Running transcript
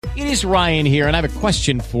It is Ryan here, and I have a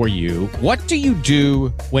question for you. What do you do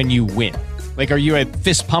when you win? Like, are you a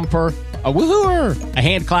fist pumper, a woohooer, a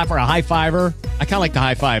hand clapper, a high fiver? I kind of like the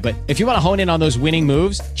high five, but if you want to hone in on those winning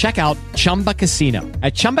moves, check out Chumba Casino.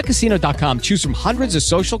 At ChumbaCasino.com, choose from hundreds of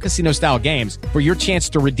social casino-style games for your chance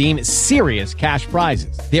to redeem serious cash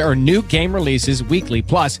prizes. There are new game releases weekly,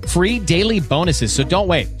 plus free daily bonuses. So don't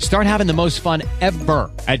wait. Start having the most fun ever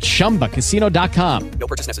at ChumbaCasino.com. No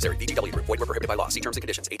purchase necessary. VGW Group. Void where prohibited by law. See terms and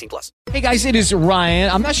conditions. 18+. Hey guys, it is Ryan.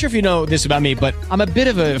 I'm not sure if you know this about me, but I'm a bit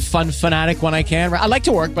of a fun fanatic when I can. I like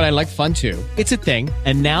to work, but I like fun too. It's a thing.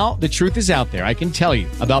 And now the truth is out there. I can tell you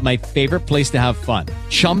about my favorite place to have fun.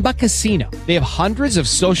 Chumba Casino. They have hundreds of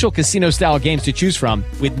social casino-style games to choose from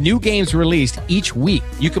with new games released each week.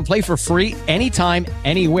 You can play for free anytime,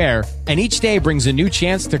 anywhere, and each day brings a new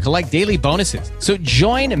chance to collect daily bonuses. So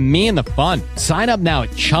join me in the fun. Sign up now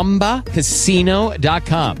at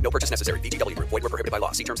ChumbaCasino.com. No purchase necessary. VGW Group. Void where prohibited by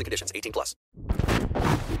law. See terms and conditions. 18+.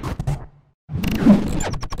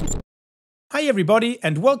 Hi everybody,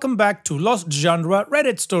 and welcome back to Lost Genre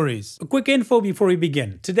Reddit Stories. A quick info before we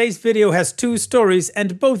begin. Today's video has 2 stories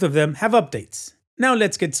and both of them have updates. Now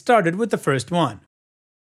let's get started with the first one.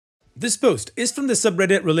 This post is from the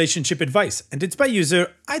subreddit Relationship Advice, and it's by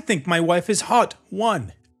user I think my wife is hot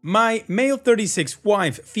 1. My male 36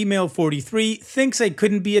 wife, female 43, thinks I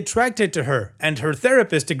couldn't be attracted to her, and her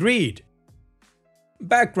therapist agreed.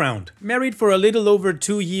 Background: married for a little over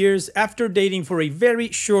 2 years after dating for a very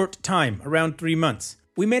short time, around 3 months.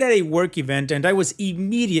 We met at a work event and I was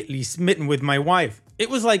immediately smitten with my wife. It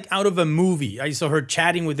was like out of a movie. I saw her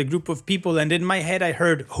chatting with a group of people and in my head I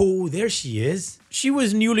heard, "Oh, there she is." She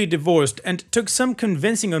was newly divorced and took some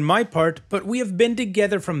convincing on my part, but we have been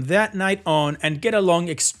together from that night on and get along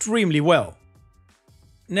extremely well.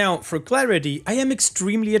 Now, for clarity, I am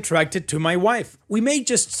extremely attracted to my wife. We may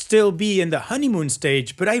just still be in the honeymoon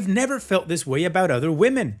stage, but I've never felt this way about other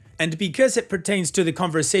women. And because it pertains to the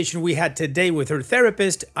conversation we had today with her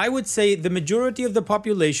therapist, I would say the majority of the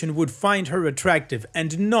population would find her attractive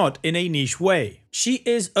and not in a niche way. She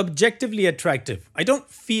is objectively attractive. I don't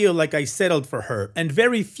feel like I settled for her, and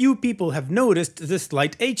very few people have noticed the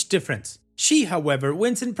slight age difference. She, however,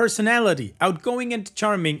 wins in personality, outgoing and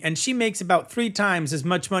charming, and she makes about 3 times as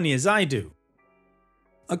much money as I do.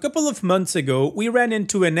 A couple of months ago, we ran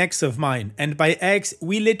into an ex of mine, and by ex,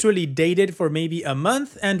 we literally dated for maybe a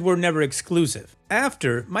month and were never exclusive.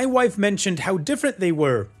 After, my wife mentioned how different they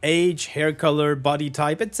were, age, hair color, body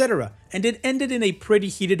type, etc., and it ended in a pretty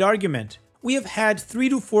heated argument. We have had 3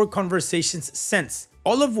 to 4 conversations since,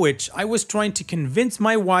 all of which I was trying to convince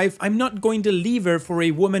my wife I'm not going to leave her for a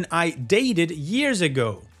woman I dated years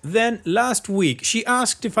ago. Then last week she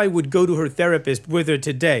asked if I would go to her therapist with her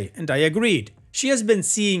today, and I agreed. She has been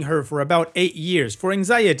seeing her for about 8 years for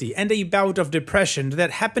anxiety and a bout of depression that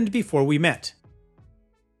happened before we met.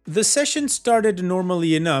 The session started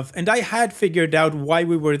normally enough and I had figured out why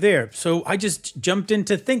we were there, so I just jumped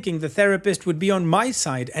into thinking the therapist would be on my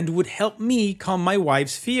side and would help me calm my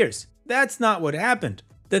wife's fears. That's not what happened.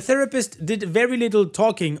 The therapist did very little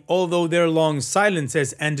talking, although their long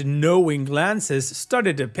silences and knowing glances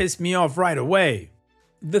started to piss me off right away.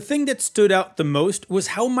 The thing that stood out the most was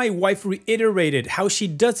how my wife reiterated how she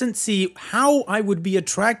doesn't see how I would be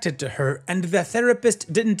attracted to her, and the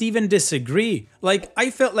therapist didn't even disagree. Like,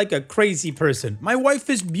 I felt like a crazy person. My wife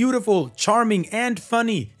is beautiful, charming, and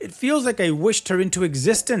funny. It feels like I wished her into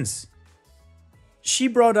existence. She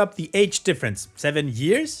brought up the age difference. 7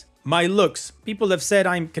 years? My looks, people have said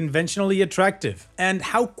I'm conventionally attractive, and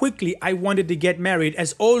how quickly I wanted to get married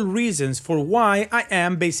as all reasons for why I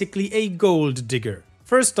am basically a gold digger.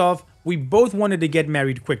 First off, we both wanted to get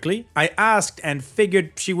married quickly. I asked and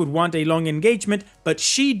figured she would want a long engagement, but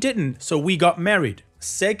she didn't, so we got married.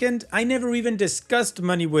 Second, I never even discussed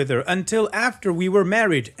money with her until after we were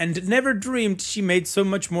married, and never dreamed she made so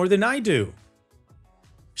much more than I do.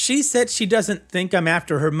 She said she doesn't think I'm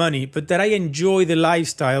after her money, but that I enjoy the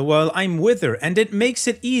lifestyle while I'm with her, and it makes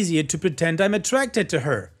it easier to pretend I'm attracted to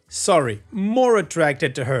her. Sorry, more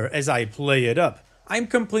attracted to her as I play it up. I'm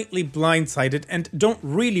completely blindsided and don't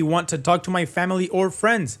really want to talk to my family or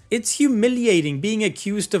friends. It's humiliating being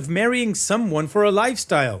accused of marrying someone for a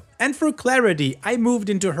lifestyle. And for clarity, I moved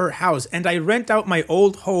into her house and I rent out my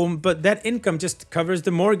old home, but that income just covers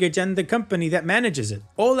the mortgage and the company that manages it.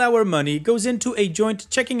 All our money goes into a joint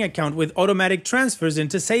checking account with automatic transfers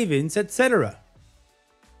into savings, etc.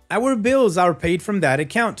 Our bills are paid from that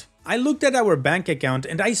account. I looked at our bank account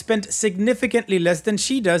and I spent significantly less than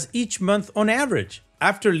she does each month on average.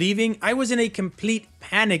 After leaving, I was in a complete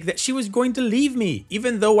panic that she was going to leave me,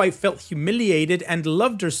 even though I felt humiliated and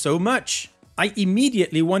loved her so much. I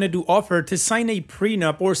immediately wanted to offer to sign a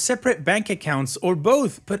prenup or separate bank accounts or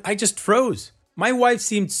both, but I just froze. My wife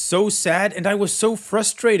seemed so sad and I was so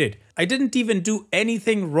frustrated. I didn't even do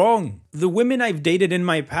anything wrong. The women I've dated in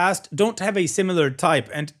my past don't have a similar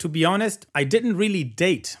type, and to be honest, I didn't really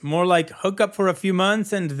date, more like hook up for a few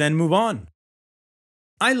months and then move on.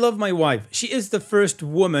 I love my wife. She is the first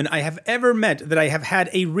woman I have ever met that I have had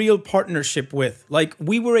a real partnership with. Like,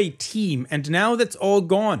 we were a team, and now that's all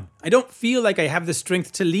gone. I don't feel like I have the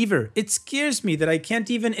strength to leave her. It scares me that I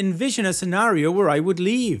can't even envision a scenario where I would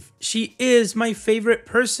leave. She is my favorite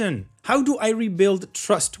person. How do I rebuild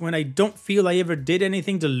trust when I don't feel I ever did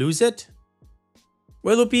anything to lose it?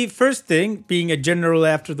 Well, Opie, first thing, being a general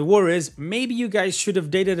after the war, is maybe you guys should have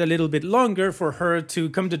dated a little bit longer for her to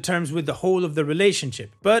come to terms with the whole of the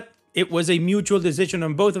relationship. But it was a mutual decision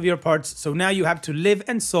on both of your parts, so now you have to live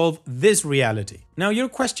and solve this reality. Now, your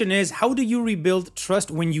question is, how do you rebuild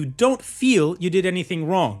trust when you don't feel you did anything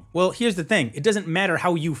wrong? Well, here's the thing. It doesn't matter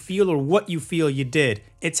how you feel or what you feel you did.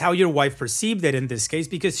 It's how your wife perceived it in this case,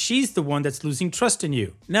 because she's the one that's losing trust in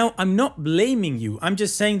you. Now, I'm not blaming you. I'm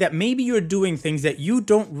just saying that maybe you're doing things that you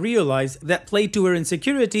don't realize that play to her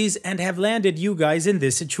insecurities and have landed you guys in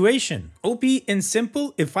this situation. OP, in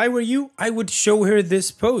simple, if I were you, I would show her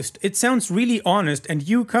this post. It sounds really honest and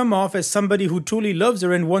you come off as somebody who truly loves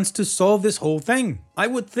her and wants to solve this whole thing. I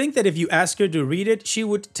would think that if you ask her to read it, she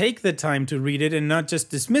would take the time to read it and not just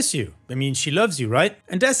dismiss you. I mean, she loves you, right?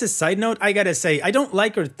 And as a side note, I gotta say, I don't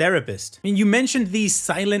like her therapist. I mean, you mentioned these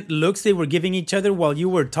silent looks they were giving each other while you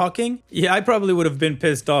were talking. Yeah, I probably would have been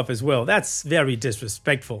pissed off as well. That's very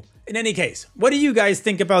disrespectful. In any case, what do you guys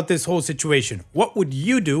think about this whole situation? What would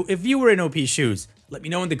you do if you were in OP's shoes? Let me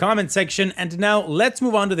know in the comment section, and now let's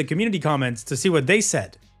move on to the community comments to see what they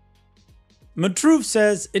said. Matruv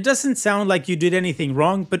says, it doesn't sound like you did anything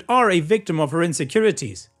wrong, but are a victim of her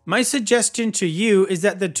insecurities. My suggestion to you is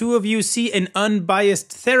that the two of you see an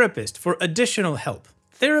unbiased therapist for additional help.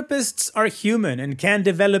 Therapists are human and can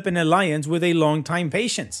develop an alliance with a long-time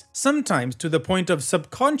patient, sometimes to the point of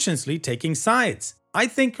subconsciously taking sides. I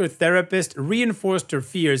think her therapist reinforced her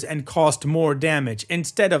fears and caused more damage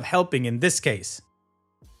instead of helping in this case.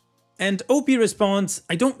 And OP responds,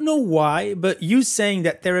 I don't know why, but you saying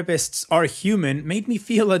that therapists are human made me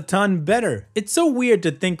feel a ton better. It's so weird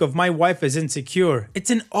to think of my wife as insecure. It's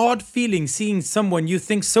an odd feeling seeing someone you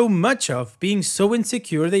think so much of being so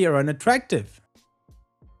insecure they are unattractive.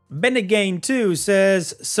 Benagain too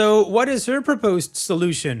says, so what is her proposed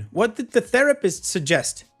solution? What did the therapist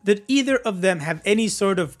suggest? Did either of them have any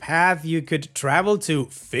sort of path you could travel to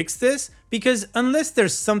fix this? Because unless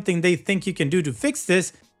there's something they think you can do to fix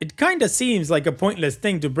this, it kinda seems like a pointless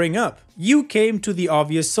thing to bring up. You came to the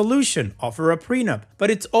obvious solution, offer a prenup, but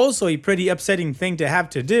it's also a pretty upsetting thing to have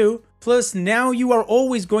to do. Plus, now you are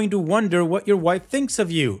always going to wonder what your wife thinks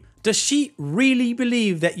of you. Does she really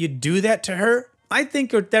believe that you'd do that to her? I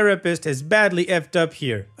think your therapist has badly effed up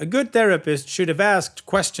here. A good therapist should have asked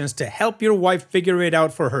questions to help your wife figure it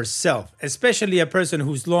out for herself, especially a person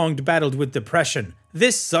who's long battled with depression.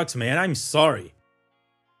 This sucks, man, I'm sorry.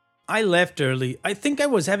 I left early. I think I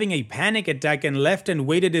was having a panic attack and left and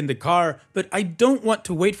waited in the car, but I don't want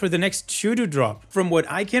to wait for the next shoe to drop. From what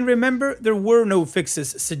I can remember, there were no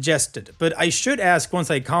fixes suggested, but I should ask once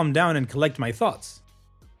I calm down and collect my thoughts.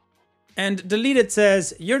 And Deleted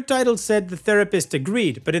says, your title said the therapist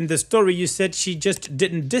agreed, but in the story you said she just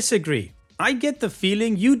didn't disagree. I get the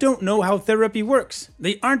feeling you don't know how therapy works.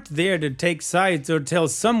 They aren't there to take sides or tell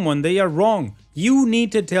someone they are wrong. You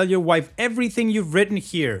need to tell your wife everything you've written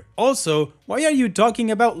here. Also, why are you talking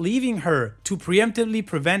about leaving her? To preemptively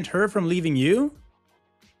prevent her from leaving you?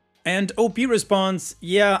 And OP responds,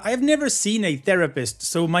 yeah, I've never seen a therapist,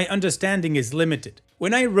 so my understanding is limited.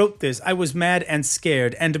 When I wrote this, I was mad and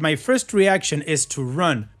scared, and my first reaction is to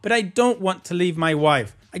run, but I don't want to leave my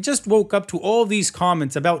wife. I just woke up to all these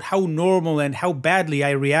comments about how normal and how badly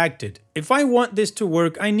I reacted. If I want this to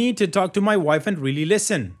work, I need to talk to my wife and really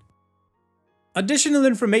listen. Additional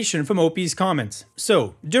information from OP's comments.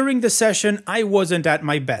 So, during the session, I wasn't at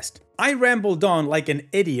my best. I rambled on like an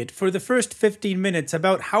idiot for the first 15 minutes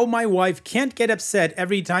about how my wife can't get upset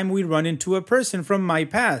every time we run into a person from my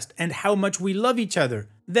past and how much we love each other.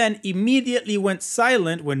 Then immediately went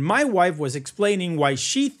silent when my wife was explaining why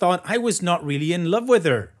she thought I was not really in love with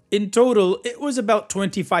her. In total, it was about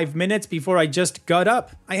 25 minutes before I just got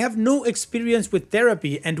up. I have no experience with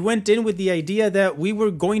therapy and went in with the idea that we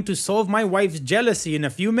were going to solve my wife's jealousy in a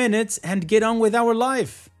few minutes and get on with our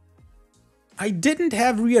life. I didn't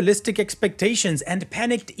have realistic expectations and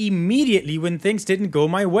panicked immediately when things didn't go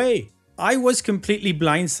my way. I was completely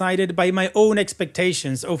blindsided by my own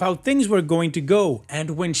expectations of how things were going to go,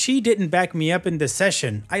 and when she didn't back me up in the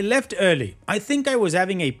session, I left early. I think I was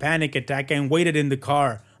having a panic attack and waited in the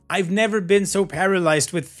car. I've never been so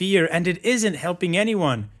paralyzed with fear, and it isn't helping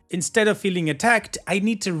anyone. Instead of feeling attacked, I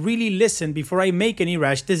need to really listen before I make any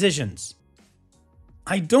rash decisions.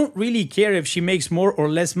 I don't really care if she makes more or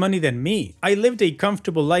less money than me. I lived a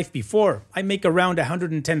comfortable life before. I make around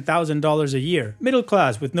 $110,000 a year, middle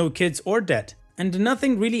class with no kids or debt. And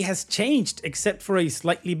nothing really has changed except for a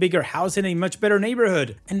slightly bigger house in a much better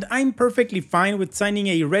neighborhood. And I'm perfectly fine with signing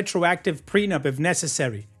a retroactive prenup if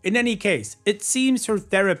necessary. In any case, it seems her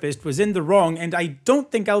therapist was in the wrong and I don't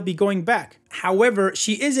think I'll be going back. However,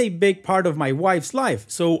 she is a big part of my wife's life,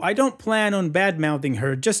 so I don't plan on bad-mouthing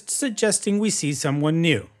her, just suggesting we see someone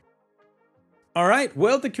new. Alright,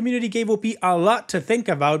 well, the community gave OP a lot to think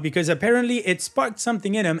about because apparently it sparked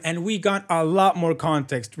something in him and we got a lot more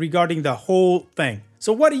context regarding the whole thing.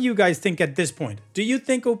 So what do you guys think at this point? Do you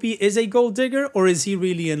think OP is a gold digger or is he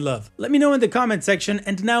really in love? Let me know in the comment section,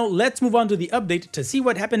 and now let's move on to the update to see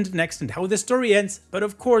what happened next and how the story ends. But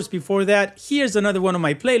of course, before that, here's another one of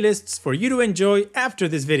my playlists for you to enjoy after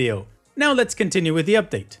this video. Now let's continue with the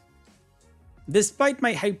update. Despite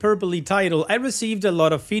my hyperbole title, I received a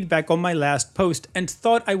lot of feedback on my last post and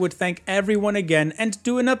thought I would thank everyone again and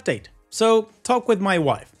do an update. So, talk with my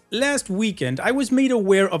wife. Last weekend, I was made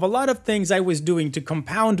aware of a lot of things I was doing to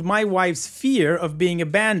compound my wife's fear of being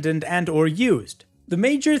abandoned and or used. The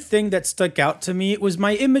major thing that stuck out to me was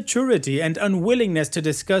my immaturity and unwillingness to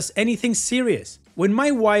discuss anything serious. When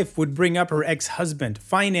my wife would bring up her ex-husband,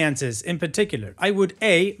 finances in particular, I would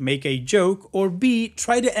A, make a joke, or B,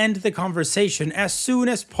 try to end the conversation as soon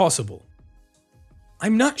as possible.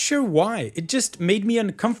 I'm not sure why, it just made me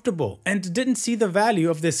uncomfortable and didn't see the value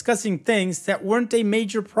of discussing things that weren't a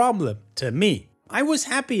major problem to me. I was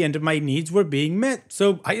happy and my needs were being met,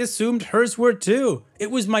 so I assumed hers were too.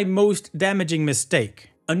 It was my most damaging mistake.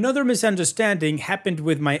 Another misunderstanding happened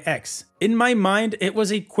with my ex. In my mind, it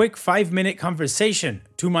was a quick 5-minute conversation.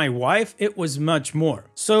 To my wife, it was much more.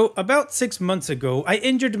 So, about 6 months ago, I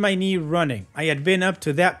injured my knee running. I had been up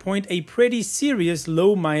to that point a pretty serious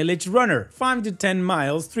low mileage runner, 5 to 10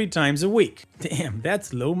 miles 3 times a week. Damn,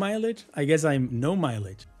 that's low mileage? I guess I'm no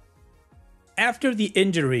mileage. After the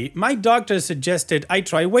injury, my doctor suggested I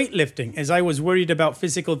try weightlifting as I was worried about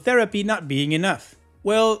physical therapy not being enough.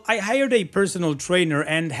 Well, I hired a personal trainer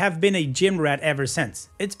and have been a gym rat ever since.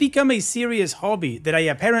 It's become a serious hobby that I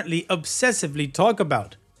apparently obsessively talk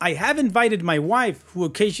about. I have invited my wife, who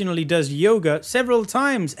occasionally does yoga, several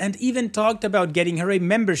times and even talked about getting her a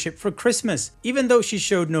membership for Christmas, even though she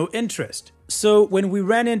showed no interest. So when we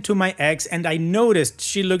ran into my ex and I noticed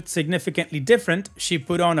she looked significantly different, she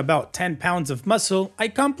put on about 10 pounds of muscle, I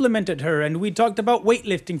complimented her and we talked about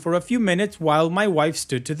weightlifting for a few minutes while my wife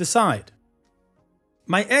stood to the side.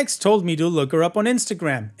 My ex told me to look her up on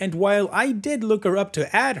Instagram, and while I did look her up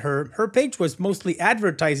to add her, her page was mostly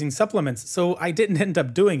advertising supplements, so I didn't end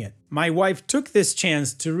up doing it. My wife took this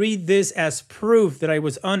chance to read this as proof that I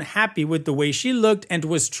was unhappy with the way she looked and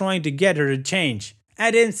was trying to get her to change.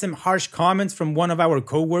 Add in some harsh comments from one of our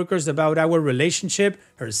co-workers about our relationship,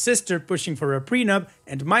 her sister pushing for a prenup,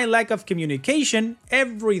 and my lack of communication,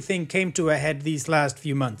 everything came to a head these last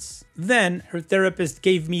few months. Then, her therapist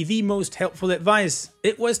gave me the most helpful advice.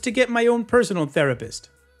 It was to get my own personal therapist.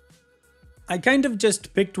 I kind of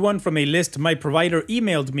just picked one from a list my provider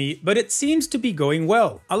emailed me, but it seems to be going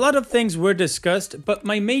well. A lot of things were discussed, but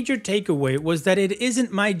my major takeaway was that it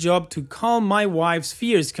isn't my job to calm my wife's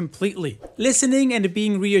fears completely. Listening and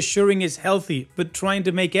being reassuring is healthy, but trying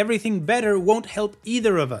to make everything better won't help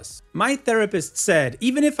either of us. My therapist said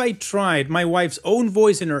even if I tried, my wife's own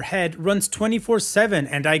voice in her head runs 24/7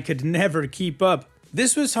 and I could never keep up.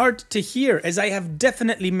 This was hard to hear as I have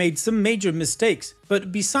definitely made some major mistakes, but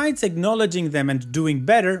besides acknowledging them and doing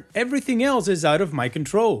better, everything else is out of my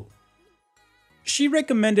control. She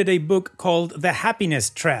recommended a book called The Happiness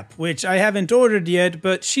Trap, which I haven't ordered yet,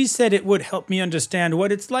 but she said it would help me understand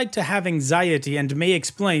what it's like to have anxiety and may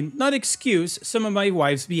explain, not excuse, some of my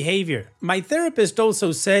wife's behavior. My therapist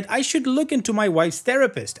also said I should look into my wife's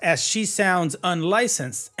therapist, as she sounds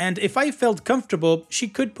unlicensed, and if I felt comfortable, she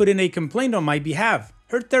could put in a complaint on my behalf.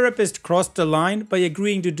 Her therapist crossed the line by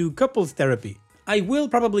agreeing to do couples therapy. I will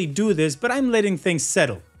probably do this, but I'm letting things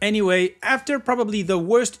settle. Anyway, after probably the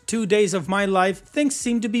worst 2 days of my life, things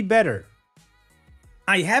seem to be better.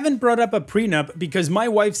 I haven't brought up a prenup because my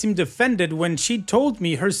wife seemed offended when she told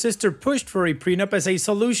me her sister pushed for a prenup as a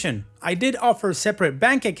solution. I did offer separate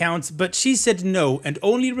bank accounts, but she said no and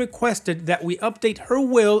only requested that we update her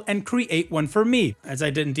will and create one for me, as I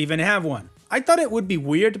didn't even have one. I thought it would be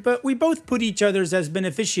weird, but we both put each other's as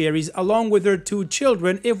beneficiaries along with her 2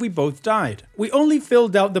 children if we both died. We only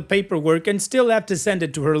filled out the paperwork and still have to send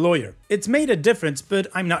it to her lawyer. It's made a difference, but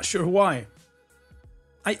I'm not sure why.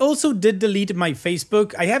 I also did delete my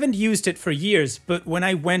Facebook. I haven't used it for years, but when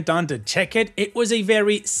I went on to check it, it was a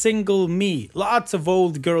very single me. Lots of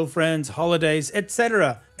old girlfriends, holidays,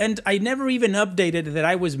 etc. And I never even updated that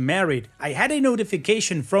I was married. I had a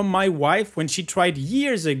notification from my wife when she tried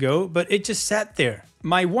years ago, but it just sat there.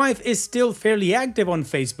 My wife is still fairly active on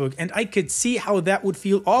Facebook, and I could see how that would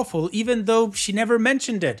feel awful even though she never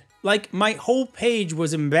mentioned it. Like, my whole page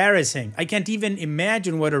was embarrassing. I can't even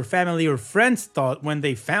imagine what her family or friends thought when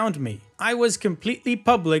they found me. I was completely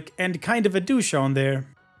public and kind of a douche on there.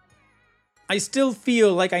 I still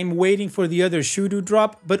feel like I'm waiting for the other shoe to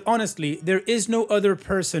drop, but honestly, there is no other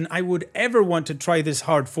person I would ever want to try this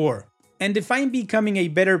hard for. And if I'm becoming a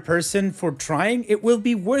better person for trying, it will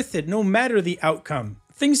be worth it no matter the outcome.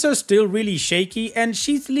 Things are still really shaky, and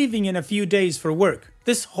she's leaving in a few days for work.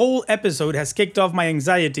 This whole episode has kicked off my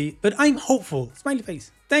anxiety, but I'm hopeful. Smiley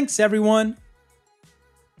face. Thanks, everyone.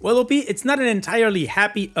 Well, OP, it's not an entirely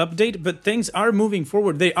happy update, but things are moving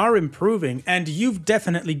forward. They are improving, and you've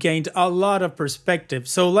definitely gained a lot of perspective.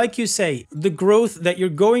 So like you say, the growth that you're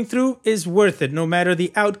going through is worth it no matter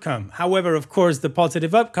the outcome. However, of course, the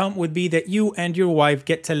positive outcome would be that you and your wife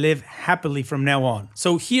get to live happily from now on.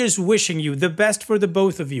 So here's wishing you the best for the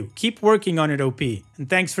both of you. Keep working on it, OP, and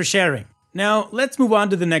thanks for sharing. Now, let's move on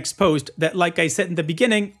to the next post that, like I said in the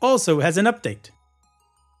beginning, also has an update.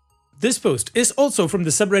 This post is also from the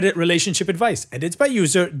subreddit Relationship Advice, and it's by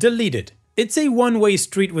user Deleted. It's a one-way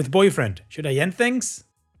street with boyfriend. Should I end things?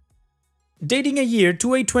 Dating a year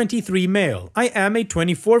to a 23 male. I am a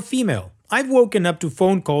 24 female. I've woken up to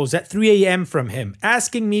phone calls at 3 a.m. from him,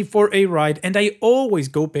 asking me for a ride, and I always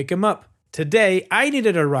go pick him up. Today, I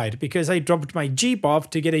needed a ride because I dropped my Jeep off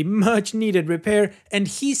to get a much needed repair, and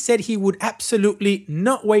he said he would absolutely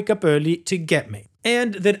not wake up early to get me,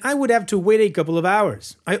 and that I would have to wait a couple of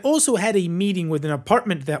hours. I also had a meeting with an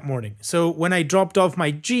apartment that morning, so when I dropped off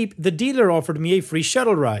my Jeep, the dealer offered me a free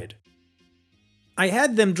shuttle ride. I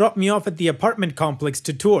had them drop me off at the apartment complex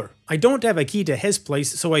to tour. I don't have a key to his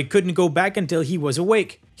place, so I couldn't go back until he was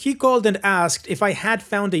awake. He called and asked if I had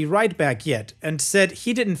found a ride back yet, and said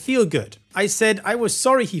he didn't feel good. I said I was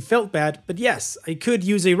sorry he felt bad, but yes, I could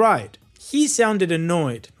use a ride. He sounded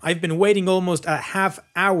annoyed. I've been waiting almost a half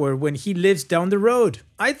hour when he lives down the road.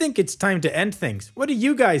 I think it's time to end things. What do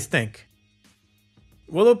you guys think?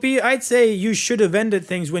 Well, OP, I'd say you should have ended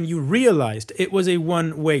things when you realized it was a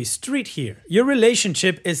one-way street here. Your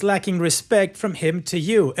relationship is lacking respect from him to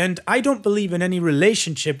you, and I don't believe in any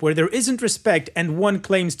relationship where there isn't respect and one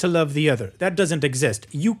claims to love the other. That doesn't exist.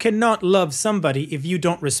 You cannot love somebody if you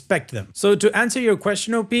don't respect them. So to answer your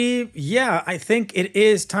question, OP, yeah, I think it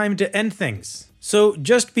is time to end things. So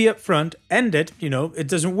just be upfront, end it, it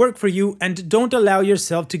doesn't work for you, and don't allow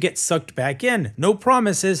yourself to get sucked back in. No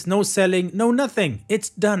promises, no selling, no nothing. It's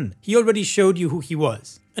done. He already showed you who he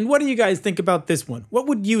was. And what do you guys think about this one? What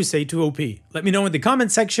would you say to OP? Let me know in the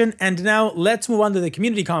comment section, and now let's move on to the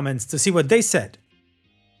community comments to see what they said.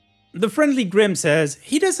 The Friendly Grim says,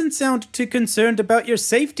 he doesn't sound too concerned about your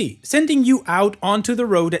safety, sending you out onto the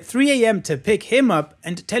road at 3 a.m. to pick him up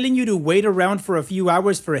and telling you to wait around for a few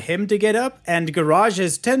hours for him to get up, and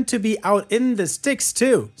garages tend to be out in the sticks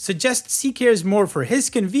too, suggests he cares more for his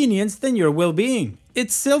convenience than your well-being.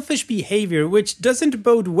 It's selfish behavior which doesn't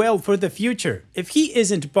bode well for the future. If he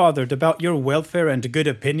isn't bothered about your welfare and good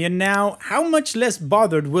opinion now, how much less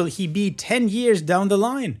bothered will he be 10 years down the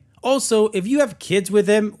line? Also, if you have kids with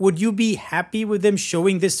him, would you be happy with him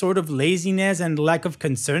showing this sort of laziness and lack of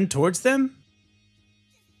concern towards them?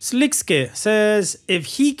 Slickske says, if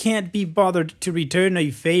he can't be bothered to return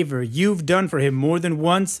a favor you've done for him more than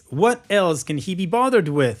once, what else can he be bothered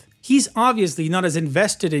with? He's obviously not as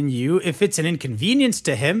invested in you if it's an inconvenience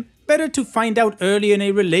to him. Better to find out early in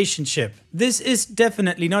a relationship. This is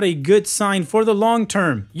definitely not a good sign for the long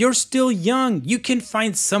term. You're still young. You can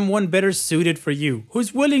find someone better suited for you,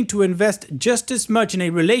 who's willing to invest just as much in a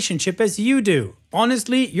relationship as you do.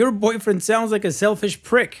 Honestly, your boyfriend sounds like a selfish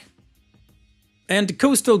prick. And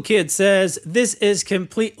Coastal Kid says, this is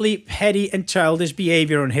completely petty and childish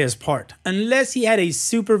behavior on his part. Unless he had a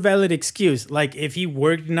super valid excuse, like if he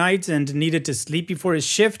worked nights and needed to sleep before his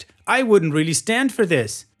shift, I wouldn't really stand for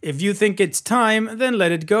this. If you think it's time, then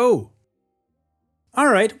let it go.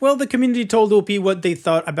 Alright, well, the community told OP what they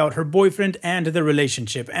thought about her boyfriend and the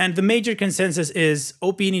relationship, and the major consensus is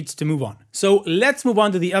OP needs to move on. So let's move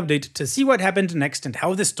on to the update to see what happened next and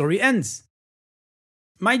how the story ends.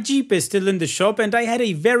 My Jeep is still in the shop and I had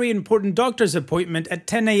a very important doctor's appointment at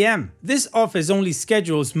 10 a.m. This office only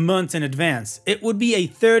schedules months in advance. It would be a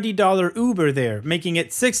 $30 Uber there, making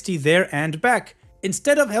it $60 there and back.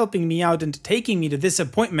 Instead of helping me out and taking me to this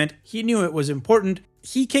appointment, he knew it was important.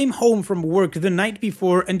 He came home from work the night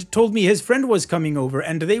before and told me his friend was coming over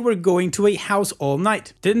and they were going to a house all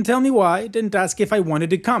night. Didn't tell me why, didn't ask if I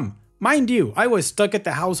wanted to come. Mind you, I was stuck at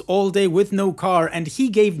the house all day with no car and he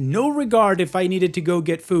gave no regard if I needed to go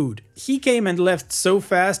get food. He came and left so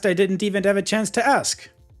fast I didn't even have a chance to ask.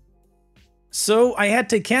 So I had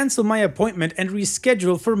to cancel my appointment and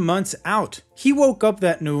reschedule for months out. He woke up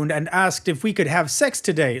that noon and asked if we could have sex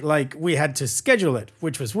today, like we had to schedule it,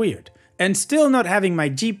 which was weird. And still not having my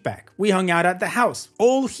Jeep back, we hung out at the house.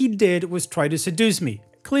 All he did was try to seduce me.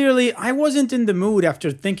 Clearly, I wasn't in the mood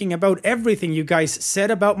after thinking about everything you guys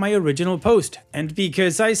said about my original post. And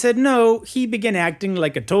because I said no, he began acting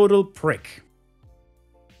like a total prick.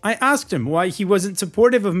 I asked him why he wasn't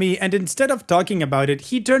supportive of me, and instead of talking about it,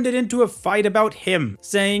 he turned it into a fight about him,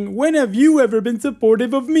 saying, "When have you ever been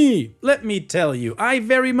supportive of me?" Let me tell you, I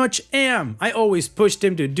very much am. I always pushed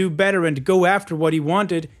him to do better and go after what he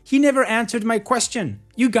wanted. He never answered my question.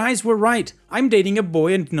 You guys were right. I'm dating a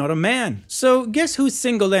boy and not a man. So guess who's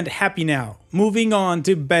single and happy now? Moving on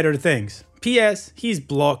to better things. P.S. He's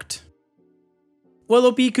blocked. Well,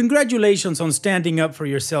 OP, congratulations on standing up for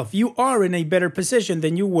yourself. You are in a better position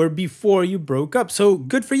than you were before you broke up, so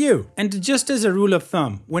good for you. And just as a rule of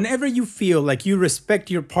thumb, whenever you feel like you respect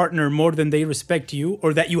your partner more than they respect you,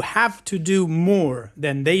 or that you have to do more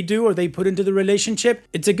than they do or they put into the relationship,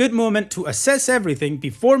 it's a good moment to assess everything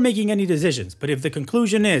before making any decisions. But if the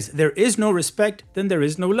conclusion is there is no respect, then there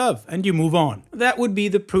is no love, and you move on. That would be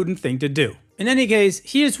the prudent thing to do. In any case,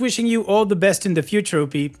 here's wishing you all the best in the future,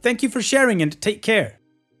 OP. Thank you for sharing and take care.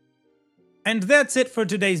 And that's it for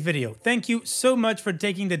today's video. Thank you so much for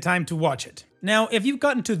taking the time to watch it. Now, if you've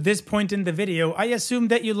gotten to this point in the video, I assume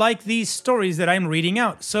that you like these stories that I'm reading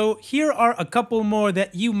out. So here are a couple more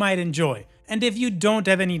that you might enjoy. And if you don't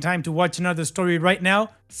have any time to watch another story right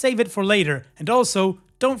now, save it for later. And also,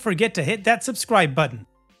 don't forget to hit that subscribe button.